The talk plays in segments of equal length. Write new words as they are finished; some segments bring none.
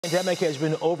The pandemic has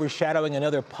been overshadowing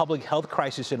another public health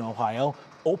crisis in Ohio,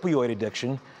 opioid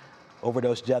addiction.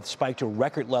 Overdose deaths spiked to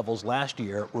record levels last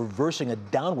year, reversing a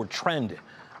downward trend.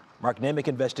 Mark Naymik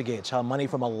investigates how money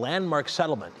from a landmark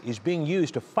settlement is being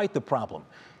used to fight the problem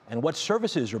and what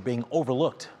services are being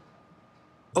overlooked.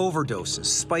 Overdoses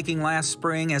spiking last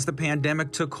spring as the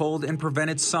pandemic took hold and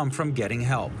prevented some from getting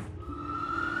help.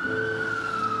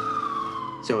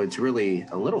 So it's really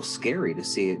a little scary to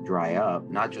see it dry up,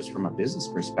 not just from a business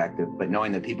perspective, but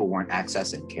knowing that people weren't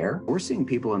accessing care. We're seeing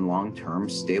people in long-term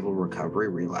stable recovery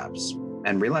relapse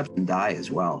and die as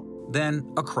well.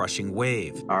 Then a crushing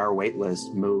wave. Our wait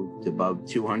list moved above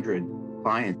 200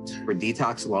 clients for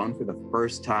detox alone for the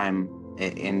first time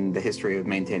in the history of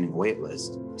maintaining a wait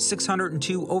list.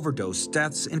 602 overdose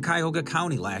deaths in Cuyahoga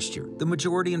County last year. The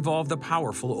majority involved the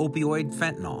powerful opioid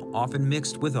fentanyl, often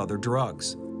mixed with other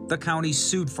drugs. The county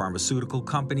sued pharmaceutical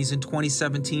companies in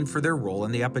 2017 for their role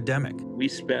in the epidemic. We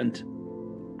spent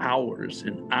hours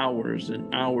and hours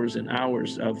and hours and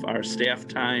hours of our staff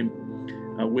time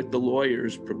with the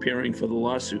lawyers preparing for the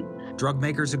lawsuit. Drug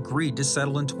makers agreed to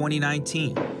settle in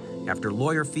 2019. After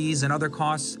lawyer fees and other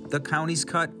costs, the county's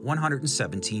cut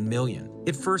 $117 million.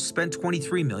 It first spent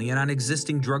 $23 million on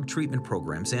existing drug treatment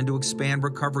programs and to expand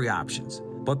recovery options.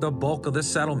 But the bulk of the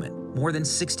settlement, more than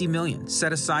 $60 million,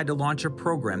 set aside to launch a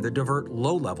program to divert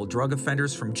low-level drug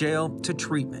offenders from jail to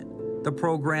treatment. The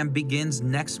program begins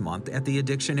next month at the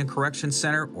Addiction and Correction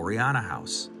Center, Oriana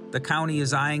House. The county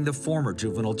is eyeing the former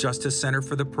Juvenile Justice Center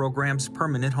for the program's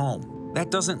permanent home. That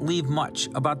doesn't leave much,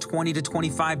 about $20 to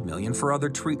 $25 million for other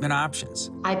treatment options.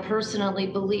 I personally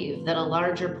believe that a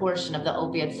larger portion of the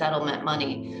opiate settlement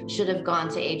money should have gone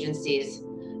to agencies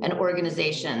and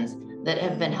organizations that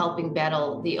have been helping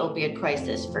battle the opiate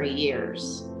crisis for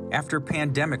years. After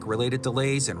pandemic-related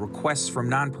delays and requests from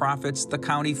nonprofits, the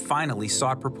county finally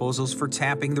sought proposals for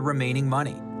tapping the remaining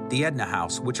money. The Edna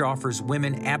House, which offers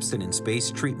women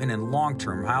abstinence-based treatment and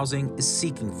long-term housing, is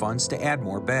seeking funds to add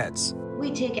more beds. We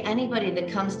take anybody that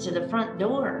comes to the front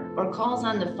door or calls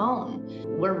on the phone.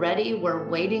 We're ready, we're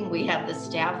waiting, we have the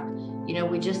staff.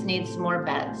 We just need some more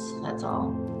beds, that's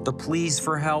all. The pleas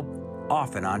for help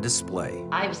often on display.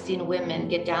 I've seen women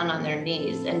get down on their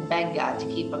knees and beg God to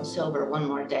keep them sober one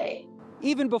more day.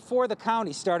 Even before the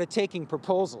county started taking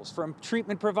proposals from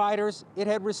treatment providers, it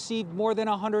had received more than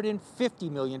 $150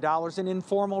 million in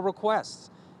informal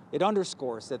requests. It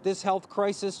underscores that this health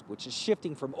crisis, which is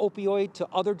shifting from opioid to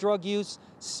other drug use,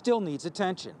 still needs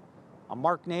attention. I'm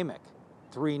Mark Naymik,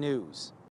 3 News.